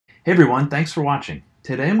Hey everyone, thanks for watching.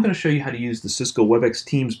 Today I'm going to show you how to use the Cisco Webex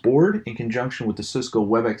Teams board in conjunction with the Cisco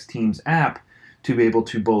Webex Teams app to be able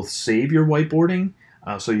to both save your whiteboarding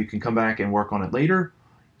so you can come back and work on it later,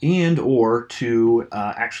 and or to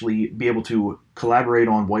actually be able to collaborate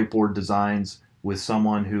on whiteboard designs with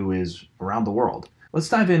someone who is around the world. Let's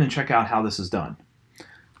dive in and check out how this is done.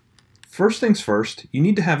 First things first, you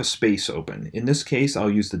need to have a space open. In this case,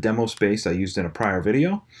 I'll use the demo space I used in a prior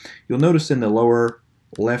video. You'll notice in the lower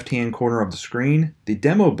left-hand corner of the screen, the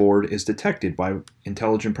demo board is detected by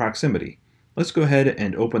intelligent proximity. Let's go ahead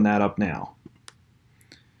and open that up now.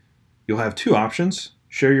 You'll have two options,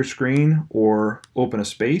 share your screen or open a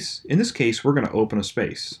space. In this case, we're going to open a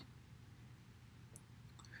space.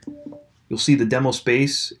 You'll see the demo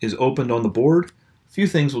space is opened on the board. A few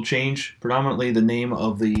things will change. Predominantly the name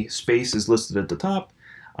of the space is listed at the top.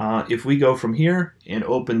 If we go from here and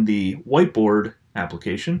open the whiteboard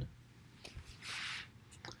application,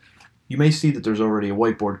 you may see that there's already a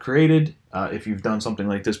whiteboard created if you've done something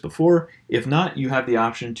like this before. If not, you have the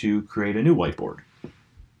option to create a new whiteboard.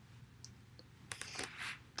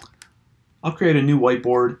 I'll create a new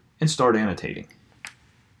whiteboard and start annotating.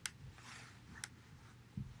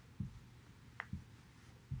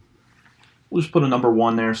 We'll just put a number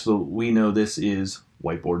 1 there so we know this is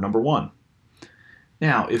whiteboard number 1.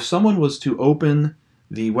 Now, if someone was to open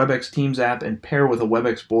the Webex Teams app and pair with a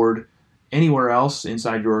Webex board anywhere else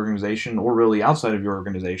inside your organization or really outside of your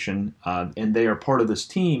organization, and they are part of this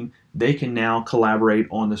team, they can now collaborate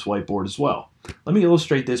on this whiteboard as well. Let me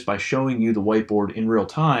illustrate this by showing you the whiteboard in real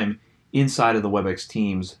time inside of the Webex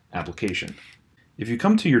Teams application. If you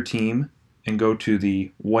come to your team and go to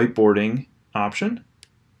the whiteboarding option,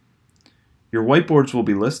 your whiteboards will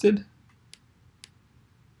be listed.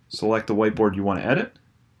 Select the whiteboard you want to edit.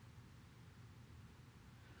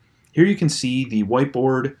 Here you can see the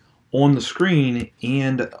whiteboard on the screen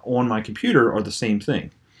and on my computer are the same thing.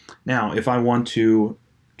 Now, if I want to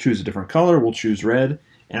choose a different color, we'll choose red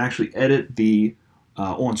and actually edit the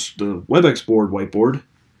on the Webex board whiteboard.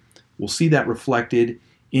 We'll see that reflected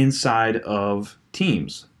inside of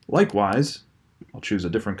Teams. Likewise, I'll choose a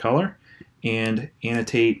different color and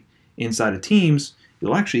annotate inside of Teams.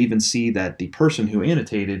 You'll actually even see that the person who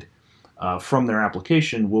annotated from their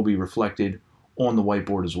application will be reflected on the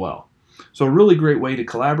whiteboard as well. So a really great way to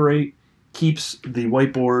collaborate, keeps the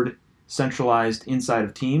whiteboard centralized inside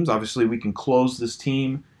of Teams. Obviously we can close this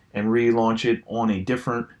team and relaunch it on a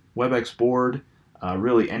different Webex board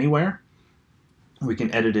really anywhere. We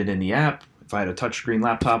can edit it in the app. If I had a touchscreen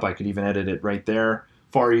laptop, I could even edit it right there,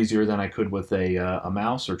 far easier than I could with a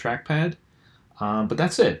mouse or trackpad. But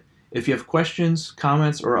that's it. If you have questions,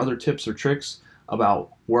 comments, or other tips or tricks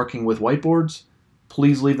about working with whiteboards,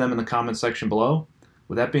 please leave them in the comment section below.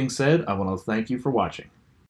 With that being said, I want to thank you for watching.